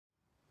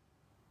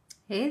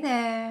Hey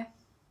there.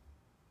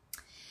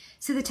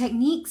 So the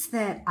techniques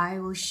that I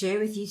will share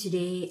with you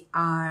today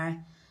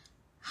are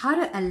how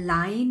to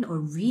align or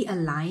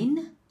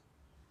realign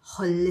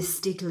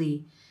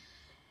holistically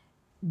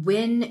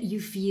when you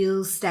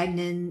feel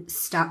stagnant,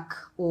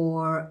 stuck,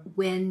 or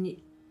when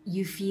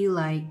you feel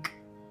like,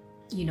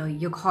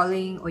 your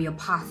calling or your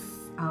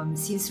path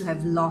seems to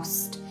have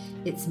lost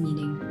its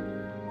meaning.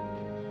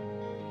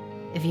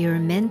 If you're a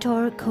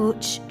mentor,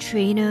 coach,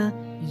 trainer,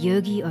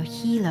 yogi, or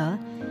healer,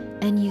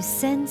 and you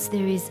sense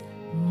there is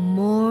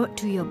more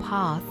to your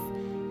path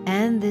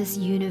and this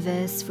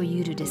universe for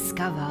you to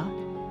discover,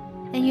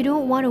 and you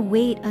don't want to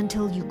wait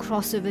until you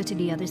cross over to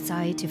the other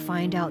side to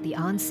find out the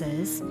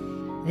answers,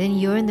 then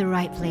you're in the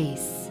right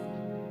place.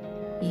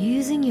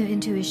 Using your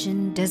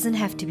intuition doesn't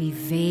have to be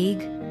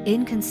vague,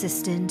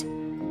 inconsistent,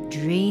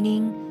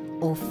 draining,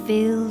 or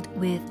filled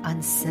with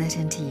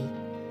uncertainty.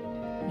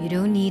 You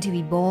don't need to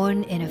be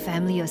born in a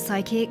family of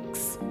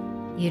psychics.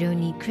 You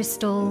don't need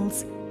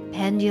crystals,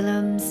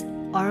 pendulums,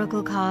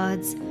 oracle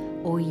cards,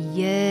 or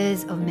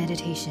years of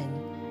meditation.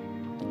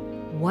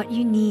 What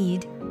you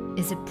need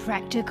is a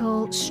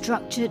practical,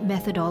 structured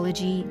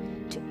methodology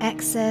to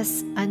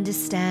access,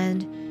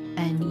 understand,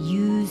 and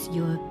use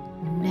your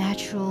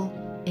natural,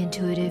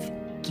 intuitive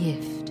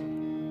gift.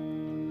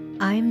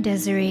 I'm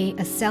Desiree,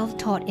 a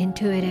self-taught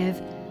intuitive,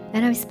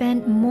 and I've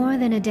spent more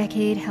than a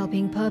decade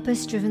helping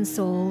purpose-driven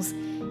souls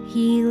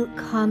heal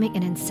karmic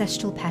and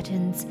ancestral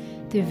patterns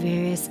through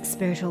various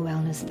spiritual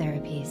wellness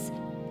therapies.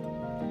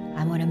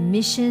 I'm on a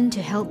mission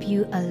to help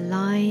you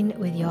align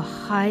with your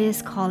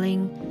highest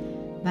calling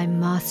by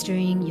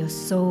mastering your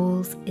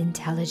soul's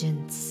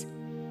intelligence.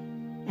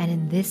 And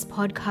in this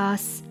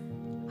podcast,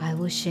 I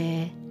will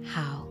share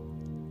how.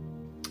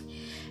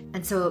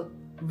 And so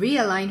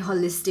realign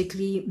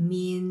holistically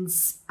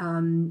means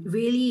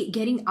really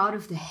getting out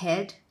of the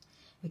head,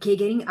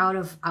 getting out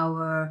of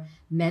our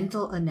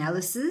mental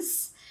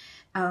analysis,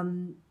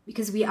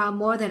 because we are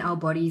more than our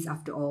bodies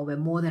after all. We're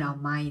more than our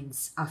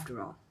minds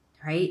after all,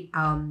 right?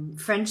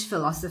 French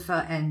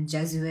philosopher and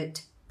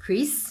Jesuit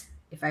priest,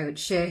 if I would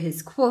share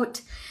his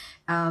quote,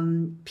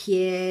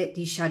 Pierre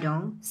de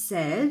Chardin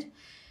said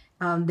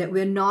that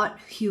we're not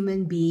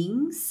human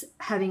beings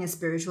having a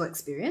spiritual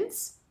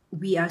experience.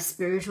 We are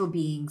spiritual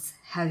beings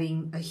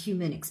having a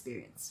human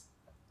experience,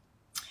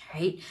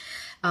 right?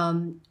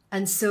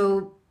 And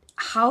so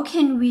how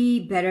can we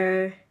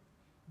better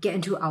get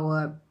into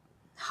our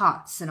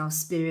hearts and our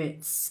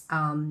spirits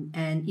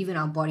and even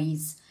our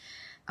bodies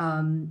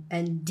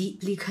and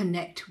deeply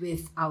connect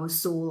with our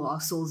soul or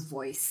our soul's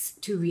voice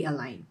to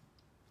realign?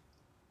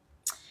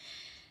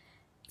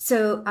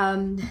 So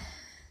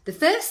the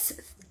first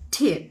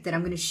tip that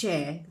I'm going to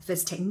share, the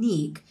first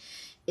technique,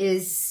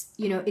 is,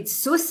 it's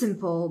so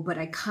simple, but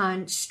I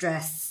can't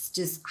stress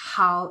just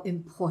how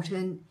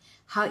important,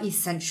 how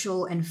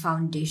essential and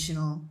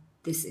foundational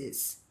this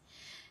is.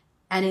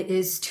 And it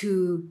is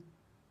to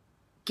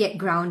get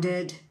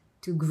grounded,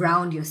 to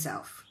ground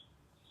yourself.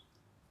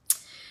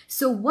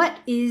 So what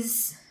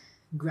is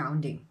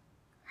grounding,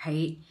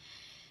 right?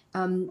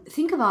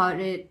 Think about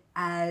it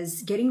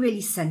as getting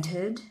really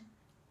centered,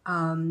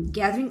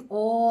 gathering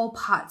all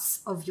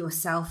parts of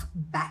yourself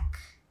back,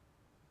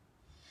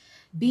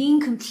 being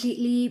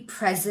completely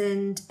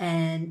present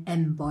and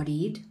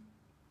embodied,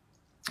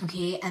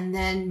 okay, and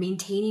then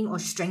maintaining or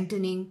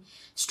strengthening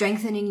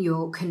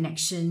your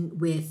connection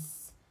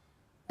with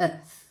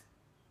Earth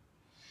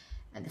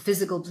and the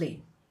physical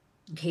plane,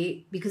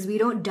 okay, because we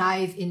don't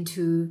dive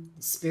into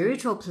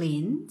spiritual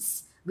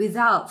planes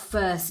without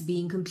first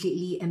being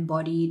completely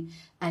embodied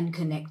and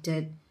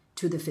connected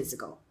to the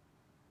physical,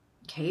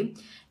 okay,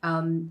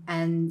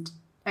 and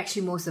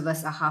actually most of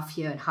us are half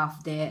here and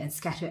half there and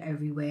scattered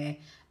everywhere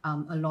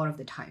a lot of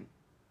the time.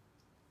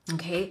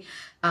 Okay.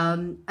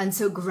 And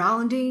so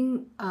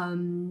grounding,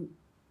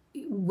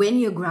 when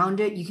you're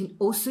grounded, you can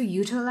also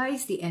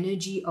utilize the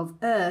energy of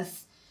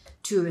Earth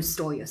to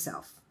restore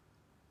yourself.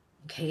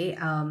 Okay.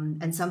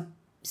 And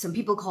some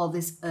people call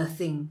this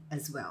earthing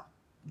as well.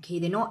 Okay.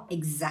 They're not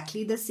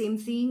exactly the same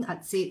thing.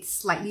 I'd say it's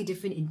slightly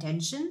different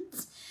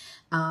intentions.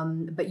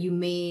 But you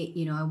may,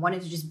 I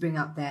wanted to just bring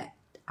up that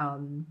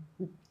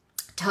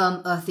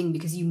term earthing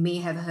because you may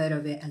have heard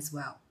of it as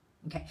well.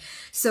 Okay,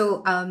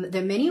 so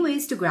there are many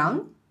ways to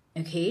ground.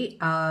 Okay,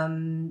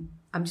 I'm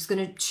just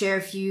going to share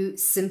a few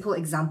simple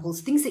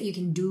examples, things that you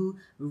can do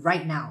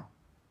right now.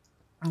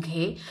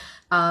 Okay,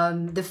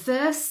 the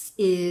first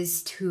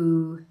is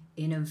to,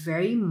 in a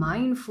very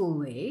mindful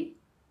way,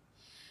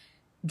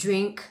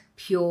 drink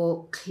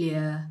pure,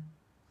 clear,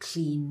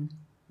 clean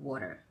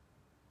water.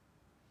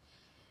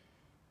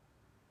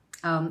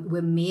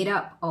 We're made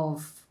up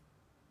of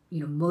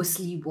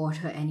mostly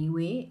water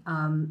anyway.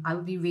 I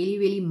would be really,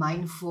 really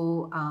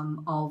mindful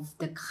of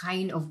the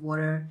kind of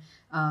water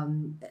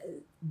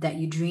that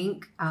you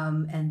drink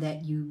and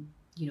that you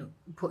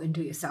put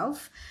into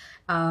yourself.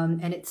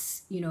 And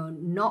it's,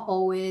 not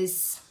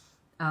always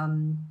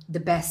the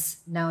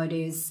best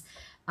nowadays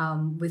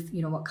with,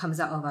 what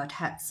comes out of our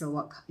taps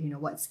or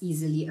what's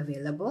easily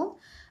available.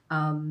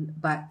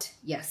 But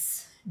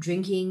yes,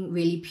 drinking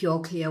really pure,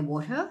 clear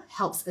water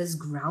helps us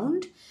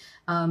ground.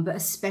 But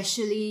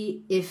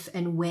especially if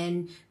and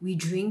when we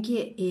drink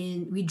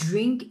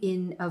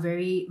in a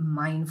very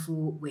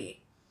mindful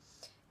way.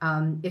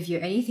 If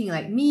you're anything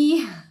like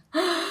me,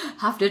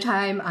 half the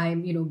time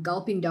I'm,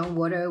 gulping down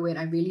water when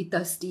I'm really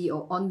thirsty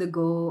or on the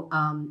go.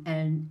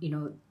 And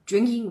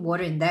drinking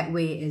water in that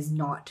way is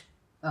not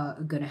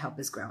gonna help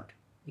us ground.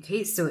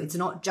 Okay, so it's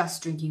not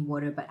just drinking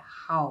water, but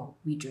how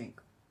we drink.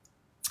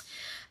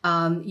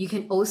 You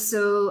can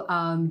also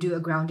do a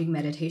grounding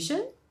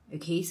meditation.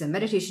 Okay, so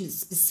meditation is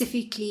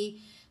specifically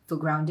for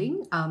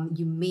grounding.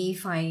 You may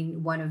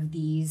find one of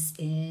these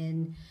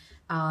in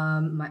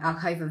my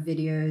archive of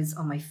videos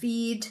on my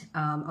feed.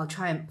 I'll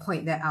try and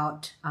point that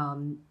out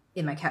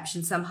in my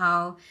caption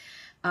somehow.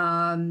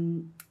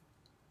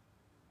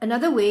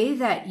 Another way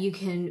that you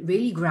can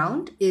really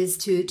ground is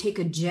to take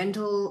a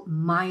gentle,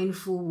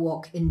 mindful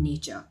walk in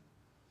nature.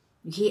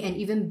 Okay, and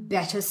even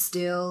better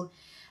still,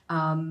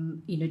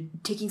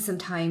 taking some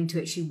time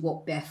to actually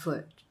walk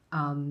barefoot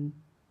on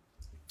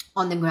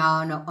the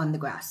ground or on the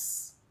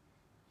grass.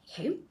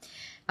 Okay,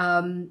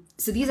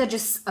 so these are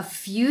just a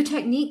few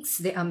techniques.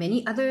 There are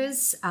many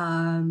others,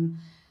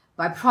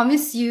 but I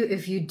promise you,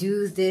 if you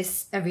do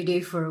this every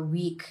day for a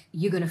week,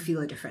 you're gonna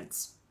feel a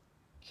difference.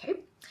 Okay.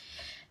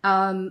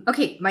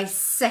 Okay, my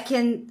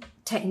second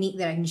technique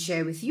that I can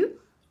share with you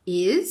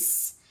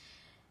is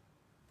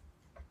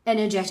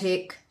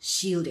energetic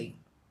shielding.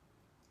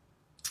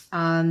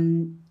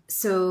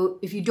 So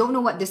if you don't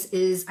know what this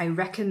is, I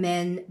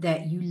recommend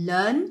that you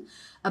learn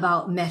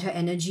about meta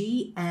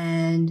energy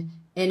and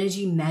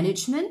energy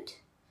management.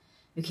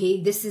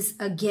 Okay, this is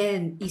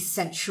again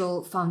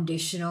essential,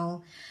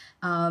 foundational.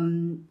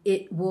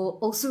 It will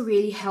also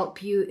really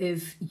help you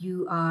if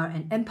you are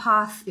an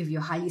empath, if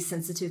you're a highly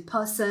sensitive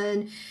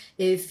person,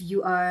 if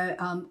you are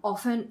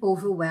often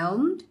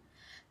overwhelmed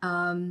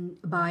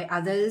by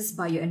others,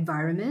 by your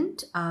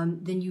environment,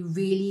 then you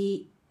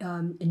really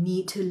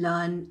need to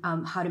learn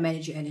how to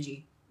manage your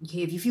energy.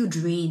 Okay, if you feel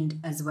drained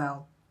as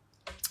well,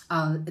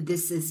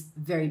 this is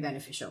very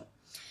beneficial.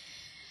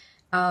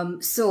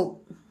 So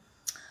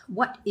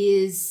what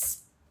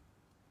is,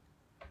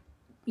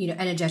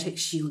 energetic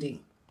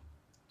shielding?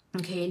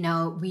 Okay,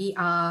 now we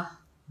are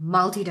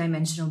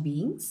multidimensional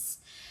beings.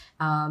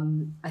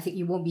 I think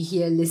you won't be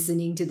here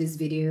listening to this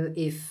video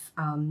if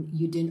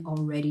you didn't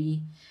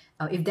already,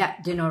 if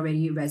that didn't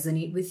already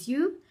resonate with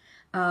you.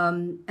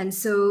 And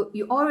so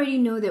you already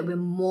know that we're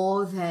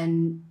more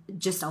than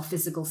just our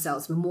physical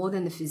selves. We're more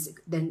than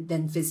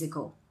than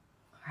physical,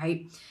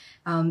 right?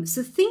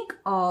 So think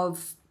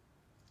of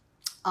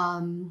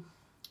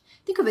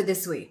it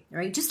this way,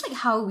 right? Just like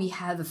how we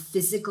have a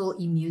physical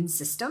immune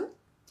system,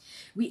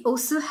 we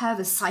also have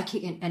a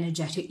psychic and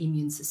energetic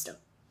immune system.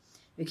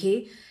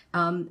 Okay,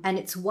 and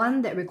it's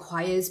one that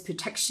requires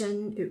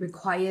protection. It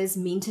requires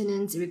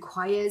maintenance. It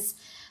requires,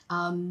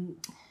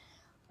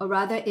 or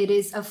rather, it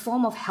is a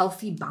form of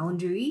healthy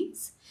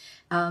boundaries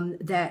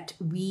that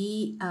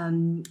we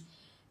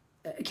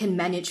can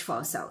manage for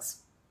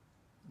ourselves.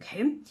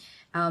 Okay,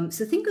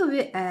 so think of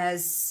it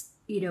as,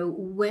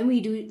 when we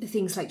do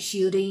things like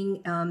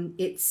shielding,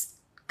 it's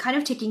kind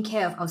of taking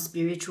care of our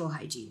spiritual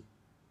hygiene.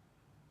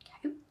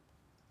 Okay.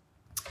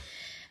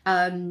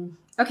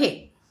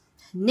 Okay.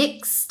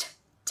 Next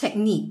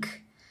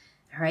technique,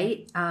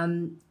 right,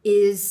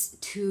 is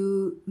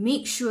to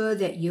make sure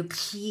that you're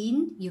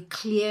clean, you're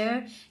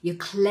clear, you're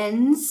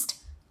cleansed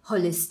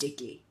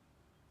holistically.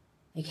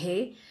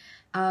 Okay.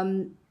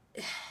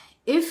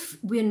 If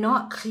we're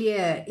not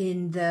clear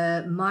in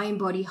the mind,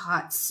 body,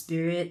 heart,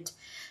 spirit,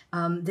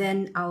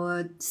 then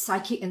our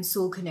psychic and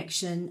soul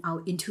connection,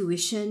 our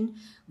intuition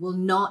will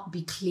not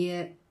be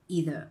clear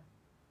either.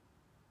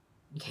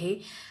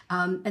 Okay,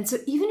 and so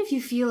even if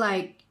you feel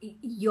like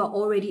you're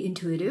already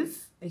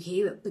intuitive,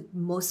 okay, like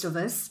most of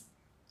us,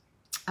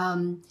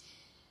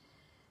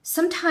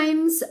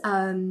 sometimes,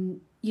 our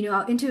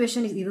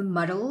intuition is either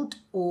muddled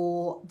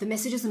or the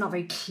messages are not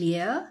very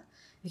clear,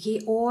 okay,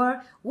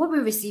 or what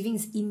we're receiving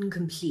is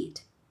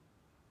incomplete,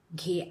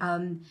 okay,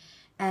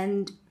 and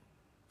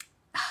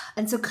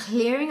so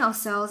clearing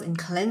ourselves and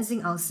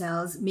cleansing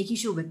ourselves, making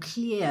sure we're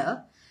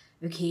clear,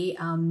 okay,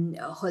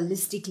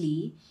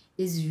 holistically,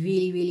 is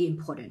really, really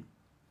important.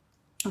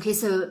 Okay,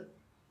 so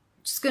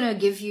just gonna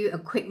give you a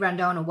quick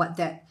rundown of what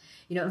that,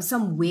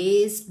 some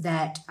ways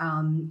that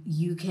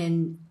you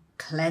can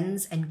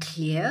cleanse and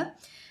clear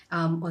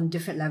on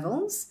different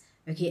levels.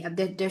 Okay,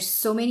 there's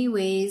so many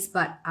ways,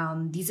 but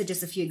these are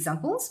just a few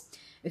examples.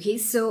 Okay,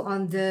 so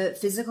on the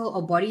physical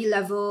or body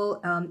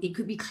level, it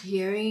could be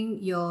clearing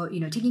your,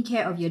 taking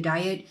care of your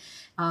diet,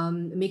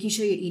 making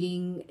sure you're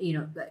eating,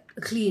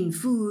 clean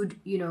food,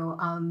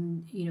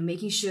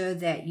 making sure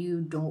that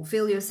you don't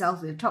fill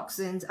yourself with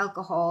toxins,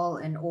 alcohol,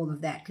 and all of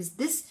that, because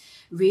this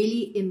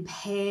really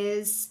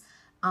impairs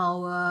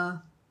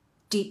our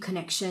deep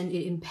connection.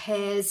 It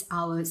impairs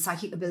our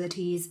psychic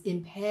abilities,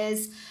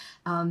 impairs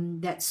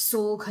that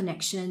soul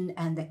connection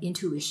and the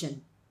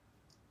intuition.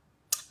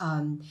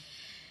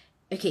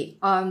 Okay,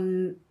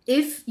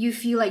 if you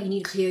feel like you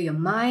need to clear your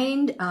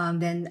mind,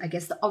 then I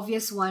guess the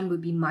obvious one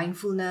would be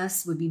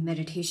mindfulness, would be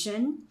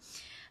meditation.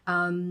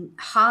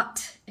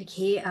 Heart,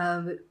 okay,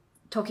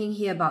 talking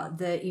here about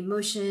the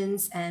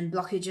emotions and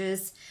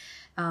blockages,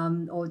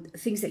 or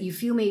things that you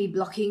feel may be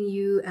blocking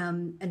you,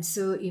 and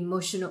so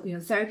emotional,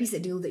 therapies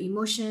that deal with the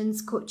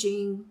emotions,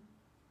 coaching,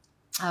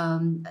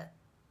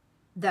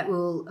 that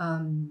will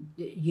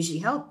usually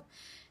help.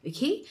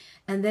 Okay,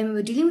 and then when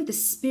we're dealing with the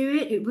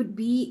spirit, it would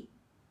be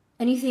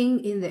anything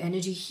in the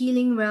energy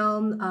healing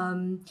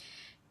realm,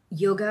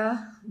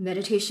 yoga,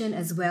 meditation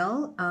as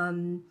well.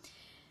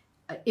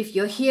 If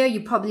you're here,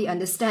 you probably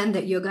understand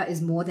that yoga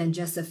is more than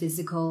just a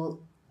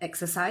physical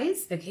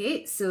exercise.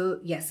 Okay, so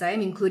yes, I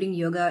am including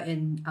yoga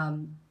in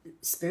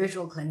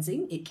spiritual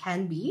cleansing. It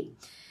can be,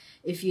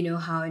 if you know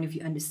how and if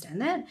you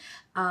understand that.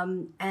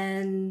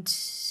 And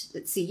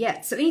let's see, yeah,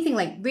 so anything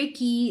like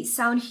Reiki,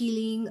 sound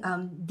healing,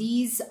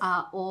 these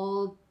are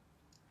all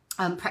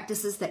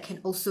practices that can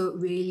also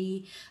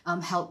really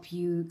help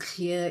you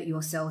clear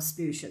yourself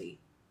spiritually.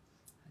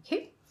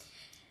 Okay?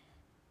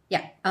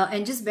 Yeah,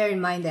 and just bear in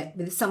mind that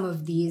with some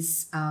of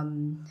these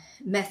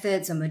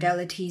methods or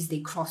modalities, they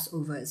cross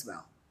over as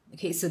well.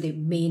 Okay, so they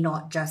may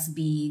not just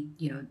be,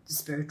 the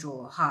spiritual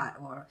or heart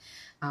or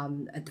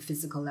at the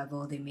physical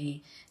level. They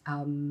may,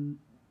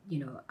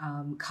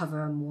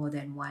 cover more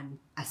than one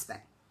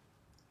aspect.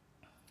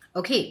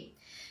 Okay,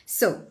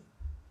 so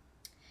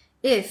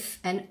if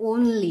and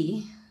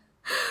only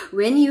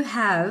when you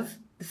have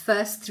the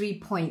first 3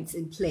 points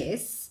in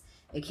place,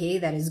 okay,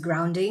 that is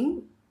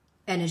grounding,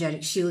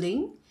 energetic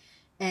shielding,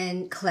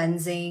 and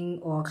cleansing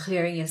or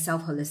clearing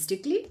yourself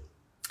holistically.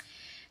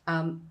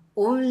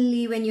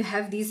 Only when you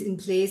have these in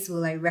place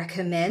will I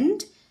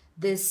recommend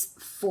this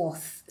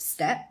 4th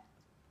step,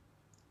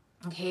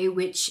 okay,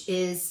 which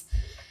is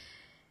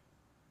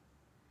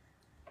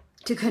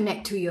to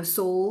connect to your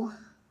soul,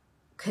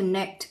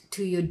 connect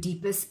to your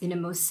deepest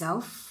innermost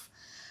self,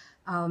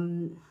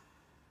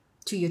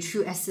 to your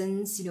true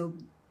essence.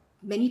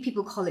 Many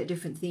people call it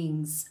different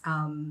things,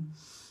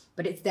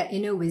 but it's that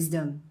inner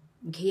wisdom,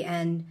 okay?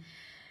 And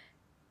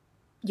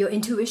your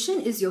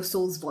intuition is your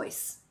soul's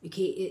voice,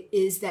 okay? It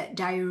is that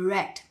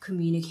direct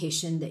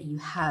communication that you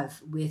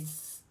have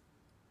with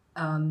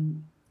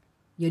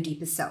your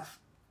deepest self,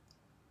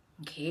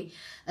 okay?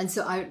 And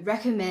so I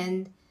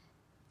recommend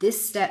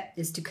this step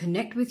is to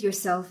connect with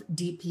yourself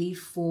deeply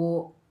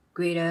for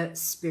greater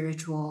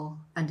spiritual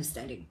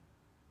understanding,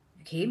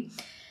 okay?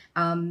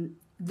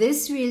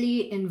 This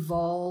really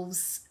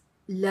involves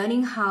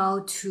learning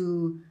how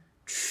to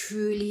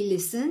truly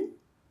listen,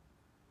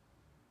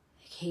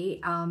 okay,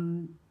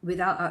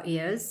 without our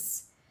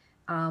ears.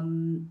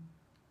 And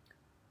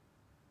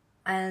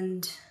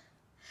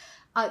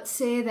I'd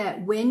say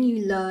that when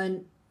you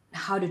learn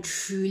how to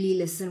truly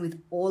listen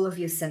with all of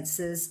your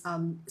senses,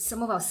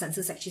 some of our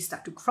senses actually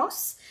start to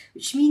cross,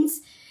 which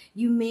means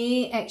you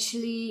may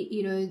actually,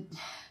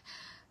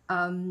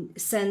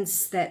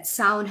 sense that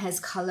sound has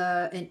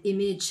color, an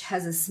image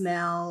has a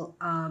smell.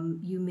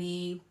 You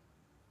may,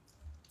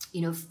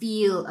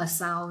 feel a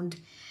sound.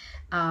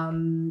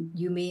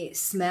 You may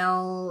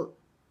smell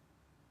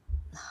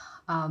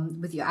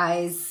with your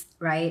eyes,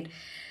 right?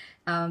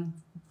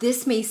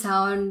 This may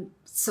sound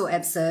so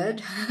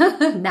absurd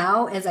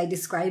now as I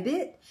describe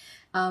it,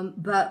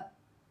 but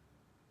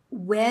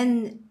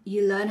when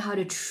you learn how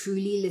to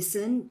truly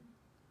listen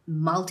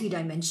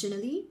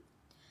multidimensionally,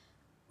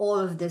 all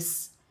of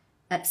this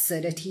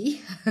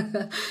absurdity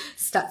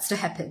starts to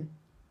happen.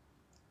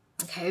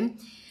 Okay?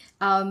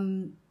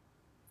 And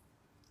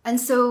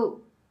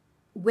so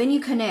when you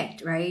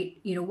connect, right,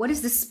 what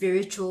is the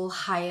spiritual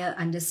higher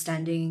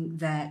understanding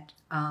that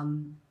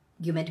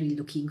you're meant to be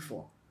looking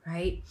for,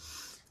 right?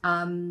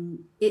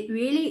 It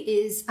really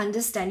is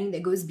understanding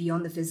that goes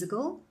beyond the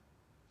physical.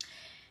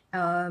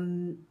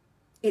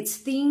 It's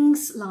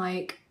things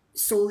like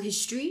soul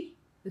history.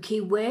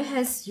 Okay, where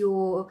has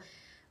your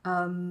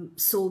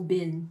soul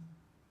been,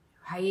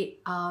 right?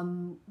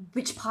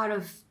 Which part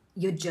of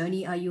your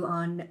journey are you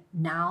on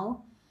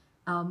now?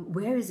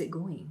 Where is it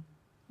going?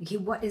 Okay,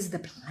 what is the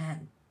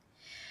plan?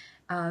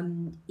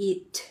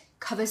 It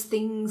covers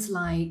things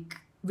like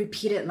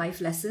repeated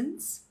life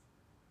lessons,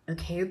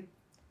 okay,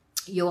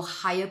 your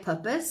higher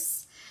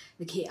purpose,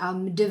 okay,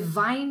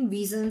 divine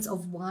reasons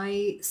of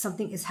why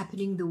something is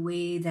happening the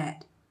way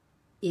that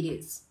it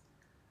is,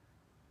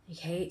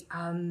 okay,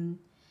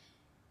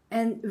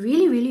 and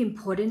really, really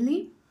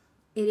importantly,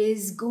 it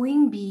is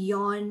going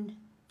beyond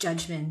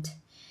judgment.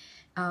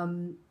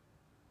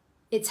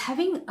 It's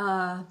having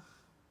a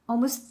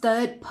almost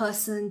third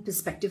person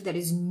perspective that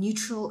is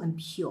neutral and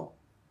pure,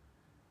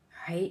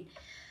 right?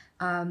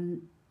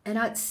 And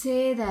I'd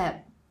say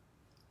that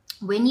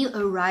when you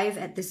arrive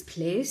at this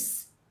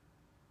place,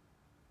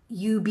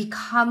 you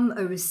become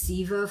a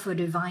receiver for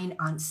divine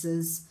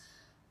answers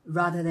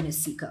rather than a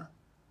seeker.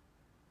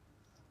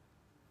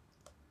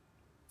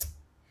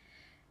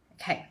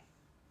 Okay.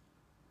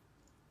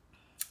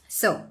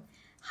 So,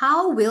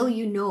 how will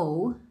you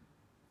know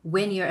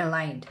when you're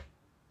aligned?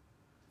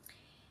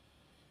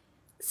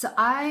 So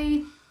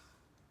I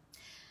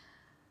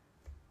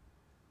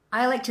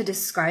like to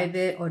describe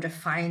it or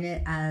define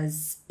it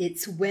as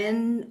it's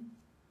when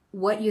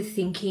what you're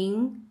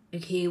thinking,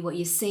 okay, what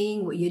you're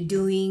saying, what you're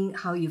doing,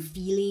 how you're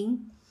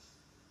feeling.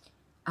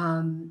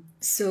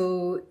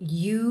 So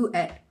you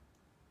at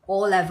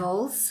all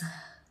levels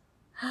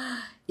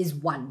is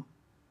one.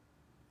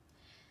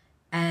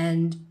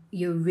 And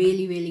you're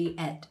really, really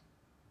at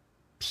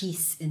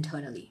peace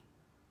internally.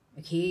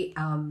 Okay?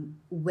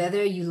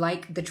 Whether you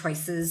like the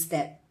choices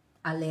that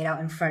are laid out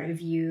in front of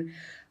you,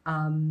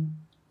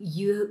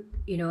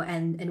 you know,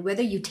 and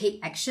whether you take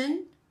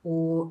action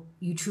or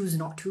you choose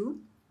not to,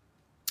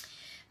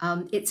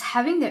 it's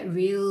having that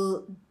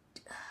real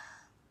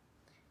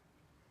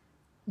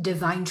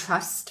divine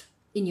trust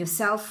in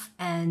yourself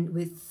and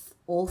with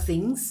all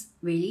things,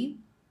 really.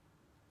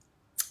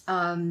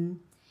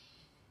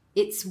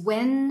 It's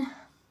when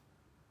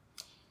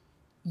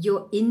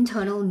your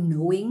internal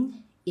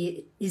knowing,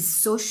 it is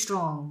so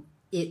strong,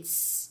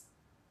 it's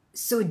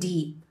so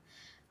deep,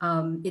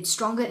 it's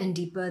stronger and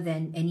deeper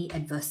than any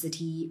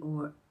adversity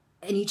or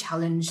any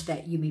challenge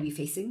that you may be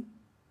facing.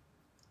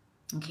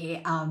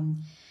 Okay,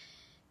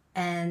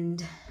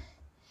 and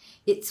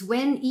it's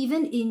when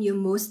even in your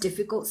most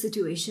difficult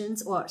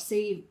situations, or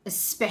say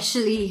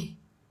especially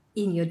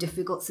in your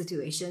difficult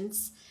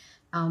situations,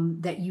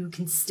 that you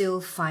can still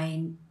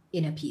find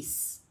inner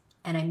peace.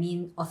 And I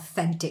mean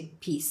authentic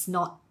peace,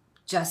 not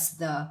just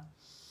the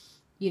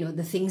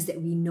things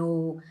that we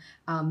know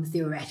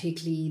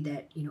theoretically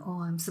that,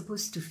 I'm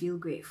supposed to feel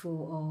grateful,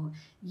 or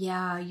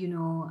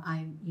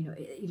I'm,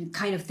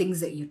 kind of things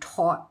that you're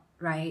taught,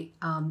 right?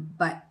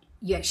 But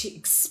you actually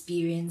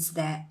experience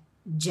that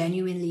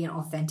genuinely and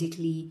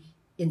authentically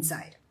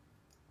inside.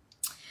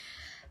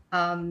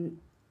 The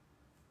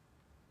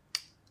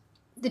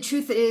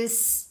truth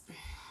is,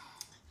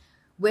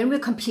 when we're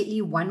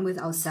completely one with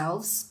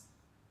ourselves,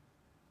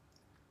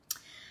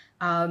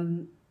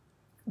 when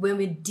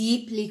we're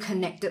deeply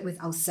connected with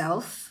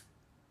ourselves,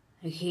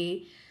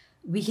 okay,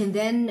 we can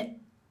then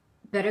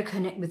better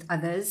connect with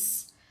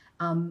others,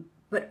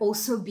 but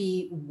also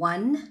be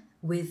one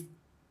with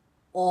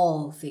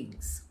all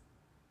things.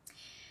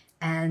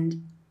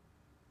 And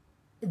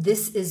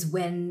this is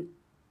when,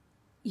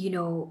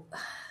 we're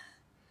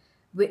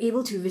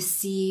able to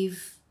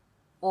receive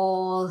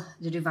all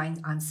the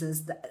divine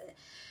answers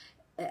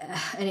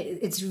and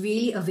it's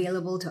really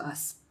available to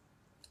us.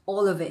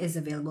 All of it is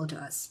available to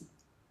us.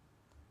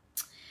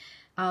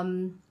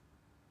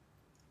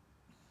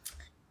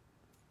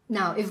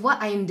 Now, if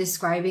what I am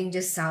describing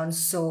just sounds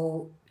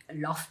so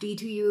lofty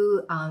to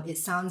you, it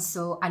sounds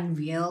so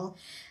unreal,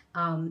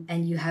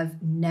 and you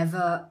have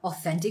never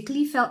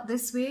authentically felt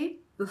this way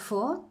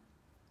before,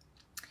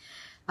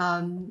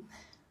 I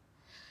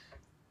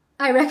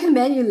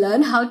recommend you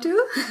learn how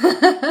to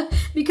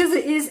because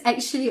it is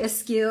actually a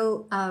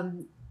skill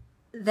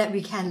that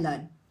we can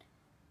learn.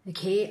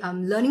 Okay,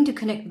 learning to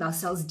connect with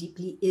ourselves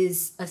deeply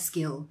is a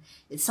skill.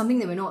 It's something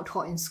that we're not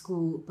taught in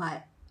school,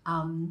 but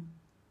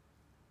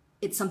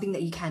it's something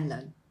that you can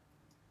learn.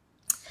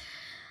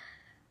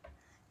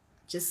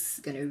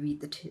 Just gonna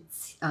read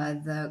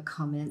the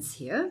comments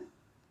here.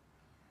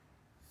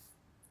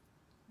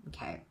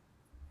 Okay.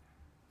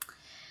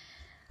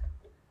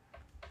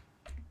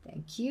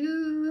 Thank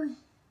you.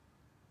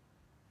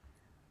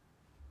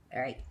 All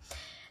right.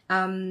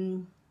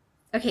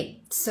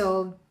 Okay,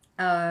 so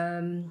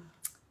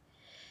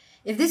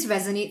if this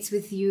resonates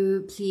with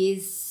you,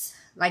 please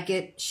like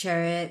it,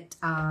 share it,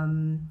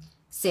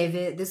 save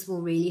it. This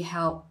will really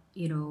help,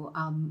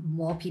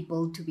 more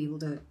people to be able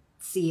to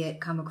see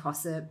it, come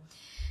across it.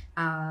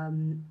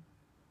 And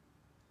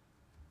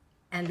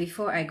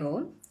before I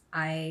go,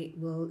 I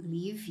will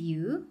leave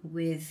you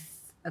with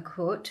a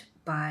quote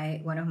by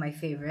one of my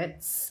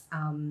favorites,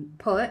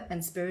 poet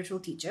and spiritual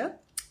teacher,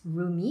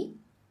 Rumi.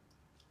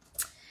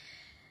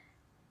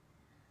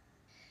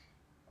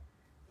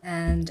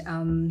 And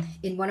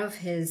in one of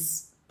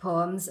his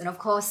poems, and of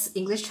course,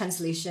 English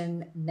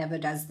translation never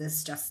does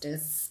this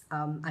justice.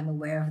 I'm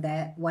aware of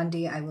that. One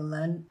day I will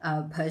learn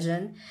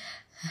Persian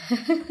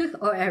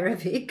or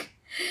Arabic.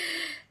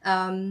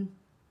 I'm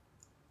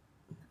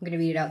going to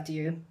read it out to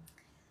you.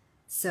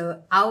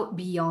 So, out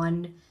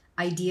beyond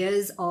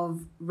ideas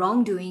of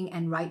wrongdoing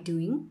and right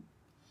doing,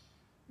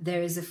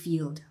 there is a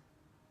field.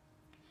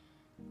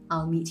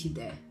 I'll meet you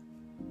there.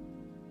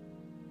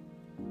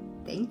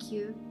 Thank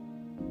you.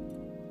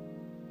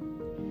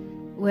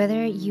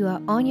 Whether you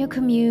are on your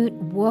commute,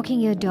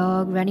 walking your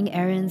dog, running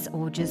errands,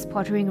 or just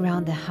pottering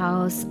around the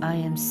house, I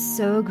am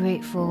so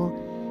grateful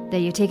that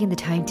you're taking the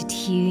time to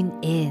tune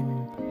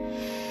in.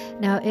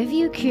 Now, if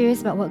you're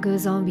curious about what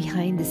goes on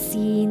behind the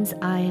scenes,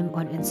 I am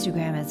on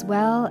Instagram as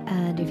well.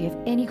 And if you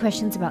have any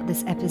questions about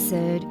this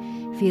episode,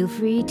 feel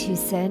free to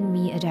send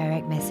me a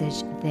direct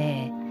message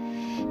there.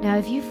 Now,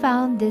 if you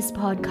found this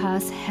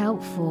podcast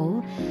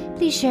helpful,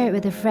 please share it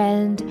with a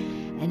friend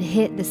and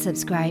hit the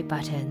subscribe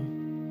button.